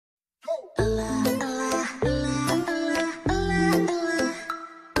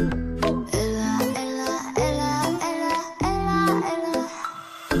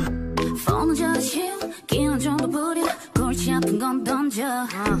폰은 저지우 끼는 정도 부려 골치 아픈 건 던져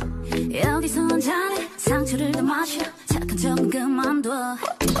여기서는 자네 상처를 더 마셔 착한 척은 그만둬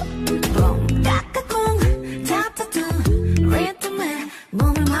뽕 까까꿍 타타투 리듬에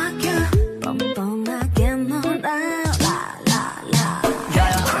몸을 맡겨 뻔뻔하게 놀아 라라라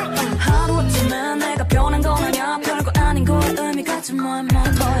하루 아침에 내가 변한 건 아냐 별거 아닌 거에 의미 같은 뭐야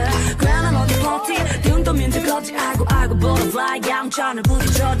괜한 어디 버티 눈 떠면 듯거지 알고 butterfly 양천을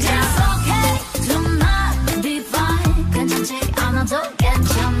부딪혀 That's okay do not be fine 괜찮지 않아도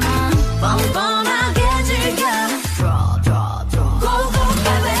괜찮아 뻔뻔하게 즐겨 Draw Go go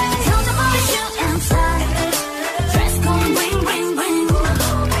baby 터져버린 shoot and tie Dress code bling bling bling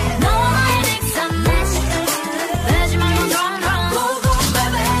너와 나의 mix and match 내지 말고 run run Go go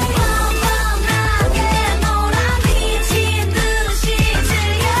baby 뻔뻔하게 놀아 미친 듯이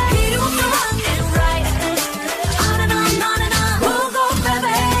즐겨 필요 없어 rock and right On and on Go go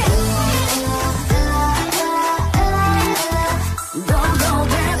baby Go go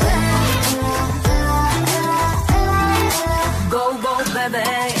baby Go go baby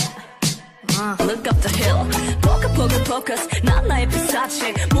Look up the hill Focus 난 나의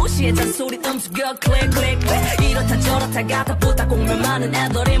피사체 무시해 잔소리 음수겨 click 이렇다 저렇다 가다 보다 공면 많은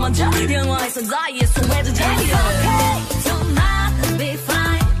애들이 먼저 영화에서 나의 소외주자 It's okay to not be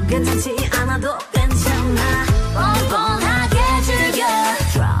fine 괜찮지 않아도 괜찮아 뻔뻔하게 즐겨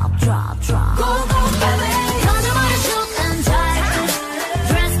Drop Go go baby 터져버린 shoot and tie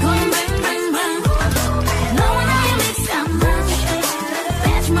Dress code bling bling bling 너와 나의 mix and match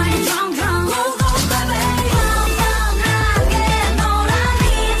빼지 말고 drunk Go go baby 뻔뻔하게 놀아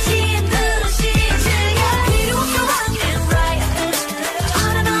미친 듯이 즐겨 필요 없어 rock and right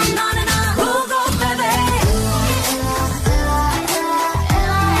On and on Go go baby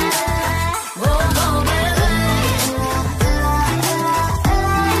Go go baby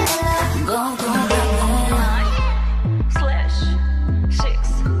Go go baby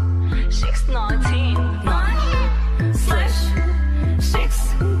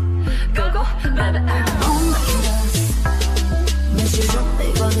 9/6/6/19 Go go baby 며칠 전에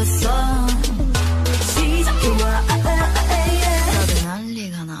받았어 시작해와 다들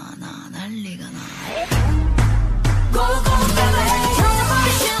난리가 나 Go go baby 터져버린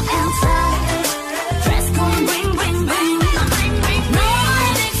shoot and tie Dress code bling bling bling 너와의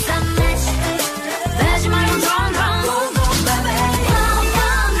mix and match 빼지 말고 run Go go baby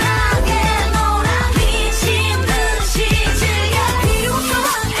뻔뻔하게 놀아 미친 듯이 즐겨 필요 없어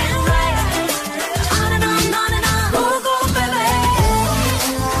rock and right On and on Go go baby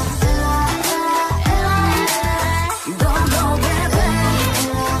Go go baby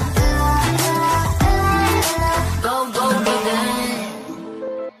Go go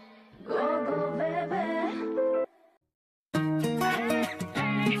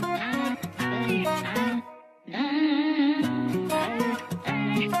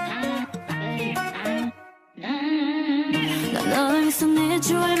난 너를 위해서 네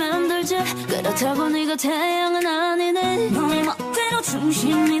주얼 만들지 그렇다고 네가 태양은 아니네 너의 멋대로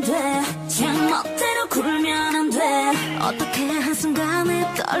중심이 돼 제멋대로 굴면 안 돼 어떻게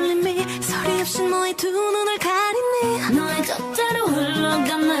한순간의 떨림이 소리 없이 너의 두 눈을 가리니 너의 뜻대로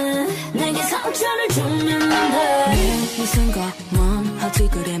흘러가네 내게 상처를 주면 안돼이 생각만 하지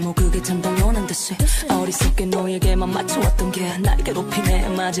그래 뭐 그게 참 당연한 듯이 어리석게 너에게만 맞춰왔던 게 날 괴롭히네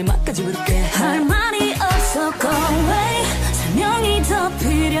마지막까지 부를게 할 말이 없어 go away 설명이 더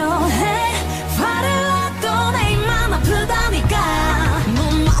필요해 화를 놔도 내 맘 아프다니까 너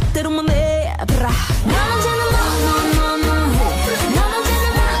멋대로만 해봐라 난 언제나 너너너너 해 난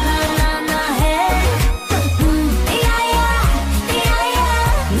언제나 나나나나 해 야야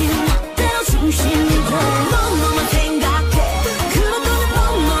네 멋대로 중심이 돼 너만 생각해 그런 거는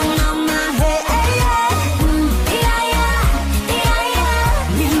너너너나 해 야야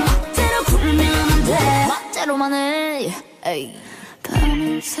네 멋대로 굴면 안 돼 멋대로만 해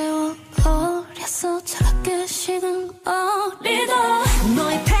밤을 새워 어렸어 차갑게 식은 어리도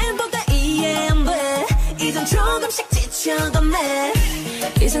너의 팬보다 이해 안 돼 이젠 조금씩 지쳐가네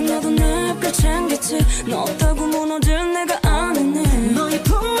이제 너도 내 별 챙겼지 너 없다고 무너질 내가 아니네 너의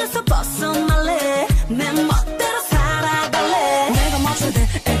품에서 벗어날래 내 멋대로 살아갈래 내가 맞춰야 돼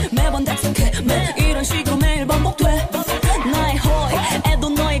매번 답답해 이런 식으로 매일 반복돼 나의 허위 애도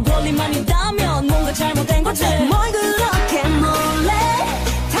너의 권리만 있다면 뭔가 잘못된 거지 뭘 그렇게 놀래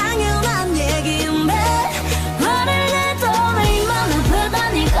당연한 얘기인데 화를 내도 내 맘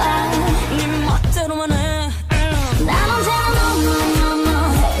아프다니까 네 멋대로만 해 난 언제나 너너너너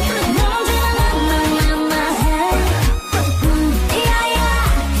해 난 언제나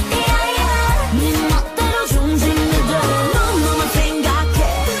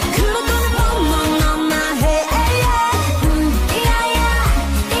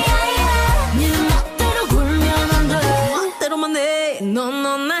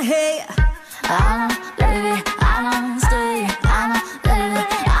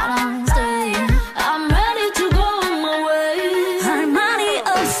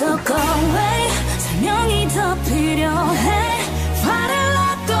So go away 설명이 더 필요해 화를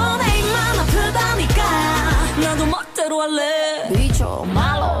놔도 내 맘 아프다니까 나도 멋대로 할래 미쳐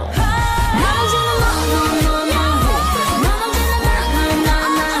말로 나는 지금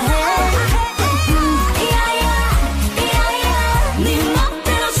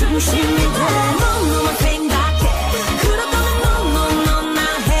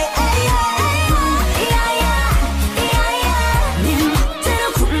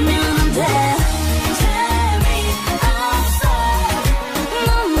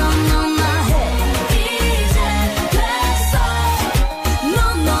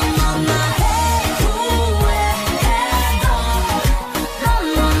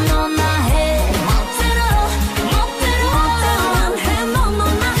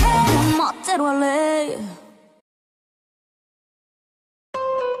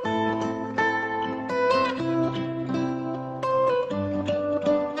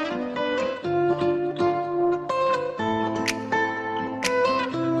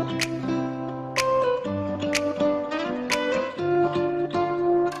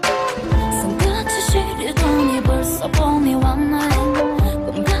봄이 왔네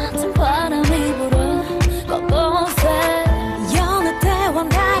꿈 같은 바람이 불어 곳곳에 여느 때와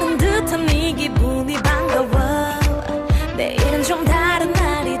다른 듯한 네 기분이 반가워 내일은 좀 다른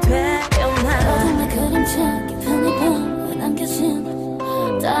날이 되려나 어둠의 그림자 깊은 이 밤에 남겨진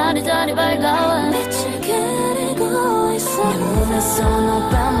다리 밝아와 빛을 그리고 있어 내 몸에서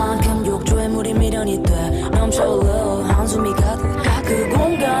너만큼 욕조에 물이 미련이 돼 넘쳐 흘러 한숨이 가득 그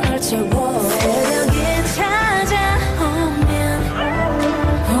공간을 채워 새벽이 찾아오면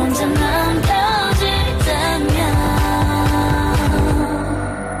혼자 남겨질 때면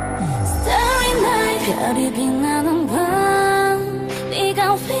Starry night 별이 빛나는 밤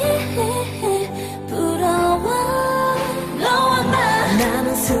네가 위 부러워 너와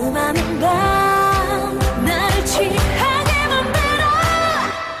나는 수많은 밤 나를 취하게 만들어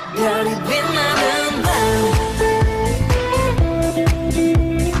별이 빛나는 밤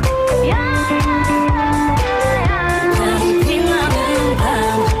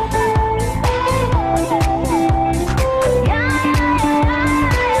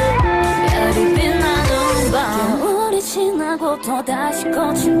또다시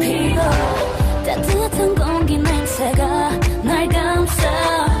꽃은 피고 따뜻한 공기 냄새가 날 감싸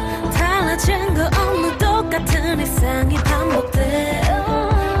달라진 거 없는 똑같은 일상이 반복돼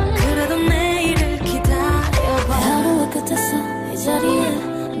그래도 내일을 기다려봐 하루의 끝에서 이 자리에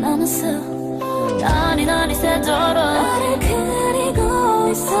남았어 나니 새도록 나를 그리고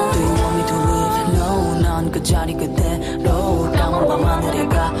있어 Do you want me to leave? No 난 그 자리 그대로 까만 밤 하늘에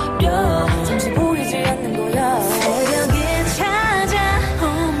가려 잠시 보이지 않는 거야 새벽이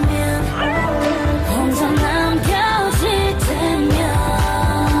찾아오면 혼자 남겨질 때면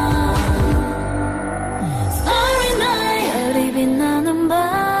Starry night 별이 빛나는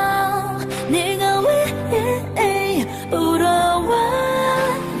밤 네가 왜 부러워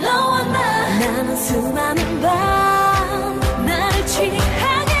너와 나는 수많은 밤 나를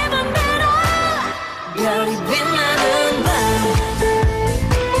취하게 만들어 별이 빛나는 밤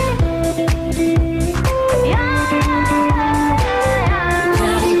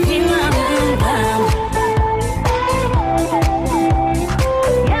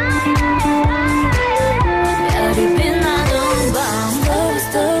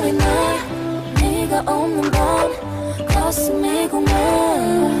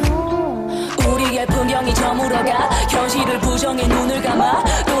우리의 풍경이 저물어가 현실을 부정해 눈을 감아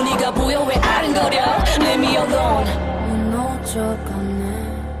또 네가 보여 왜 아른거려 Leave me alone 무너져가네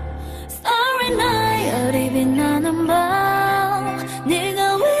Starry night 별이 빛나는 밤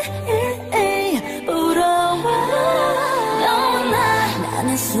네가 왜 부러워 너와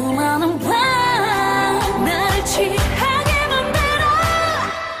나는 수많은 밤 나를 취하게 만들어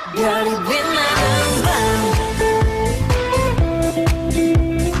별이 빛나는 밤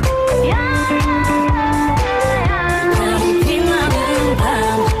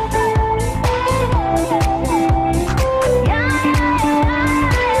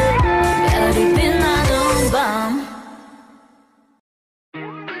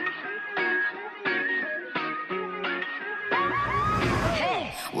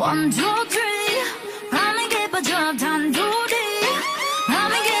One, two, three 밤이 깊어져 단둘이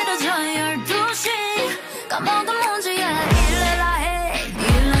밤이 길어져 12시 까먹은 문제야 일레라 해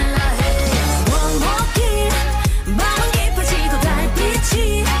One more kiss 밤은 깊어지고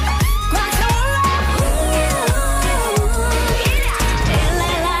달빛이 꽉 차올라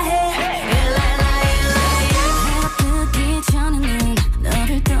일레라 해 해가 뜨기 전에는 너를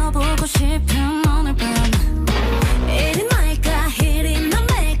떠보고 싶은 오늘 밤 이리 날까 이리 난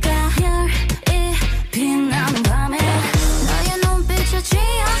내가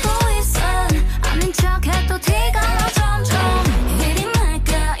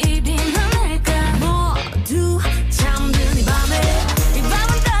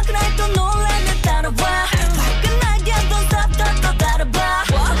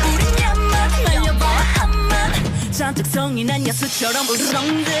야수처럼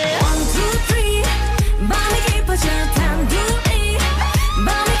울렁대 One, two, three 밤이 깊어져 단둘이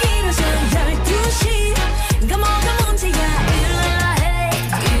밤이 길어져 12시 뭐가 문제야 일어나 hey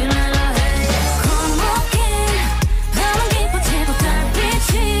일어나 hey 골목길 밤은 깊어지고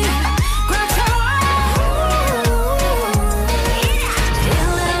달빛이 꽉 차와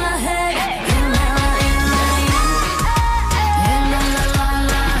일어나 hey 일어나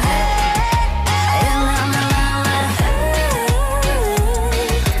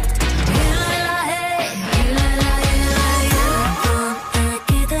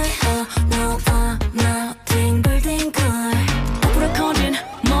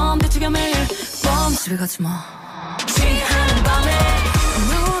집에 가지마 취하는 밤에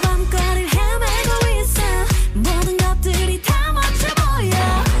너와 밤거리를 헤매고 있어 모든 것들이 다 멋져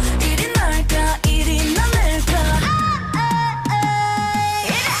보여 이리 날까 이리 나날까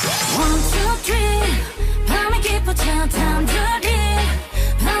One, two, three 밤이 깊어져 단둘이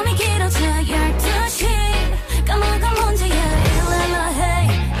밤이 길어져 12시 까마귀 문제야 일어나 hey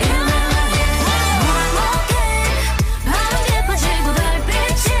일어나 hey 골목길 밤이 깊어지고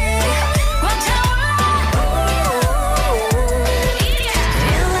달빛이 꽉 차와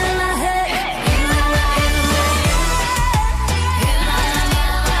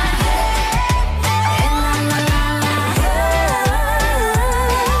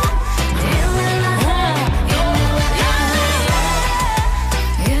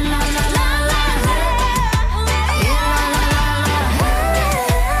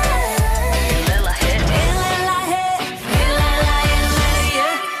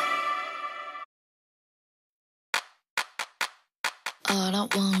All I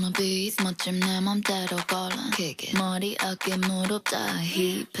wanna be is 멋짐 내 맘대로 걸어 머리 어깨 무릎 다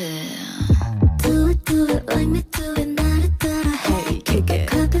힙해 Do it like me do it 나를 따라 Hey kick it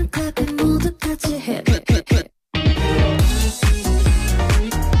clap it 모두 같이 해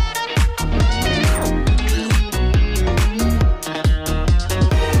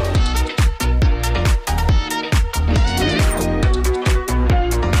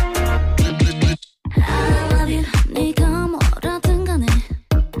I love you 네가 뭐라든 간에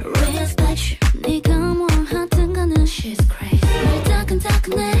Respect you 네가 뭘 하든 간에 She's crazy 날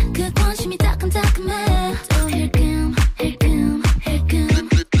따끈따끈해 그 관심이 따끔따끔해 또 힐끔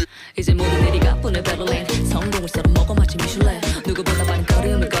이제 모든 일이 가뿐해 베를린 성공을 썰어 먹어 마치 미슐랭 누구보다 빠른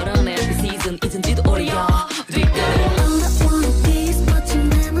걸음을 걸어내 그 시즌 잊은지도 오래야 뒷걸음 All I wanna be is 멋진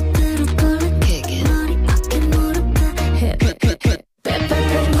내 멋대로 걸어 머리 어깨 무릎 다 해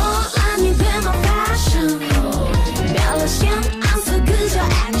빼빼빼 논란이 돼 my fashion 멜로디언 안써 그저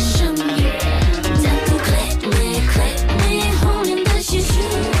action 자꾸 click me 홀린 듯이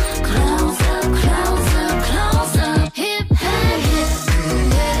shoot Close up hip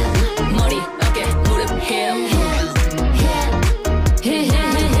머리 어깨 무릎 힙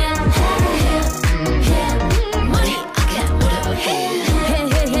머리 어깨 무릎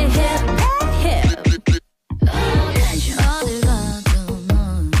어딜 가도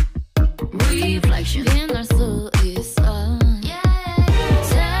넌 reflection 빛날 수 있어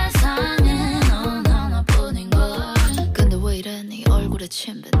세상에 넌 하나뿐인걸 근데 왜 이래 네 얼굴에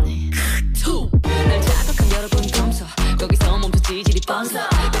침 뱉니 날 자극한 여러분 감사 거기서 멈춰 지질이 뻔서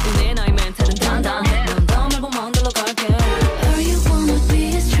내 나의 멘탈은 단단해 넌 더 말고 만들러 갈게 All you wanna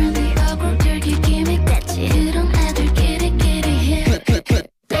be is trendy awkward dirty gimmick 같이 그런 애들끼리 해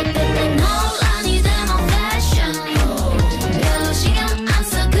빼빼빼 논란이 돼 my fashion 별로 신경 안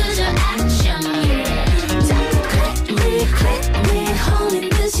써 그저 action 자꾸 click me 홀린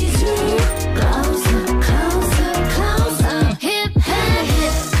듯이 zoom Close up hip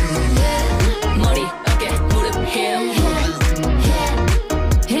머리 어깨 무릎 힙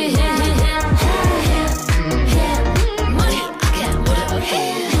머리 어깨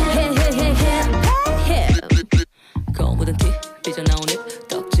무릎 검은 티 삐져나온 입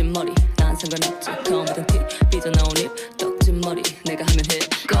떡진 머리 난 상관없지 검은 티 삐져나온 입 떡진 머리 내가 하면 해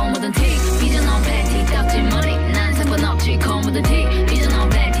검은 티 삐져나온 팬티 떡진 머리 난 상관없지 검은 티 삐져나온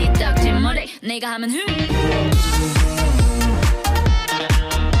팬티 떡진 머리 내가 하면 해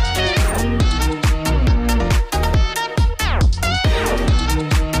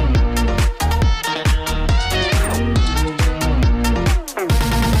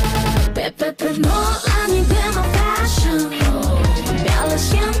빼빼빼 논란이 돼 my fashion 별로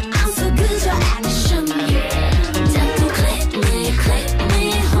신경 안 써 그저 action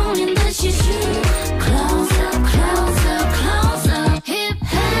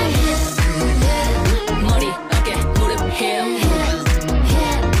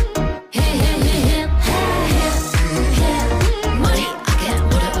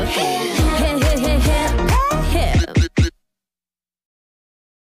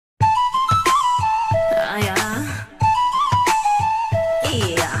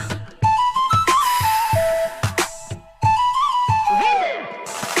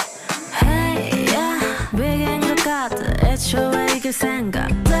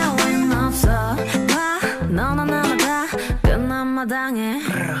당해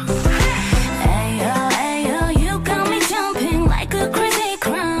Ayo, ayo, you got me jumping like a crazy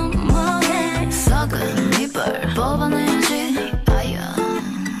crown 뭐해 썩은 이빨 뽑아내야지 아야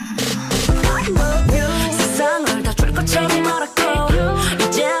세상을 다 줄 것처럼 말았고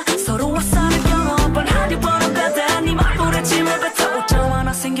이제 서로 화살을 겨눠 뻔하디 벌어가다 네 말불에 침을 뱉어 오점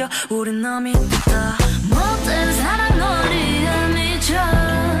하나 생겨 우린 남이 됐다 못된 사랑 놀이에 미쳐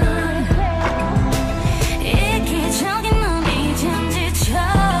이기적인 놈이 잠지쳐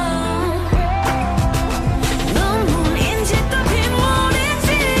눈물인지 또 빗물인지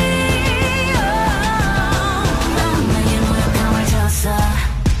넌 내게 모욕감을 줬어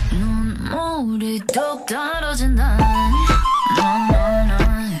눈물이 뚝 떨어진다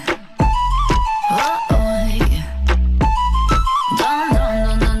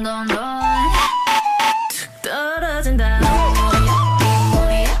떨어진다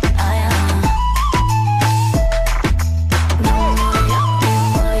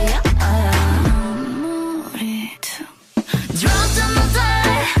눈물이 툭 Drop down the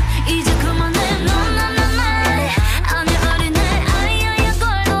die 이제 그만해 넌 난 말 아니 어린애 아이야야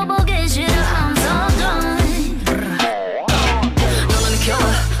걸고 보기 싫어 I'm so done 너는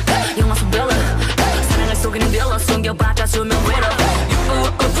killer 영화 속 villain 사랑을 속이는 딜러 숨겨봤자 수면 위로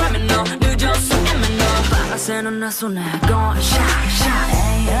criminal 늦었어 애매너 바라새는 내 손에 Gone shot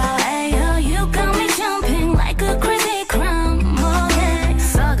shot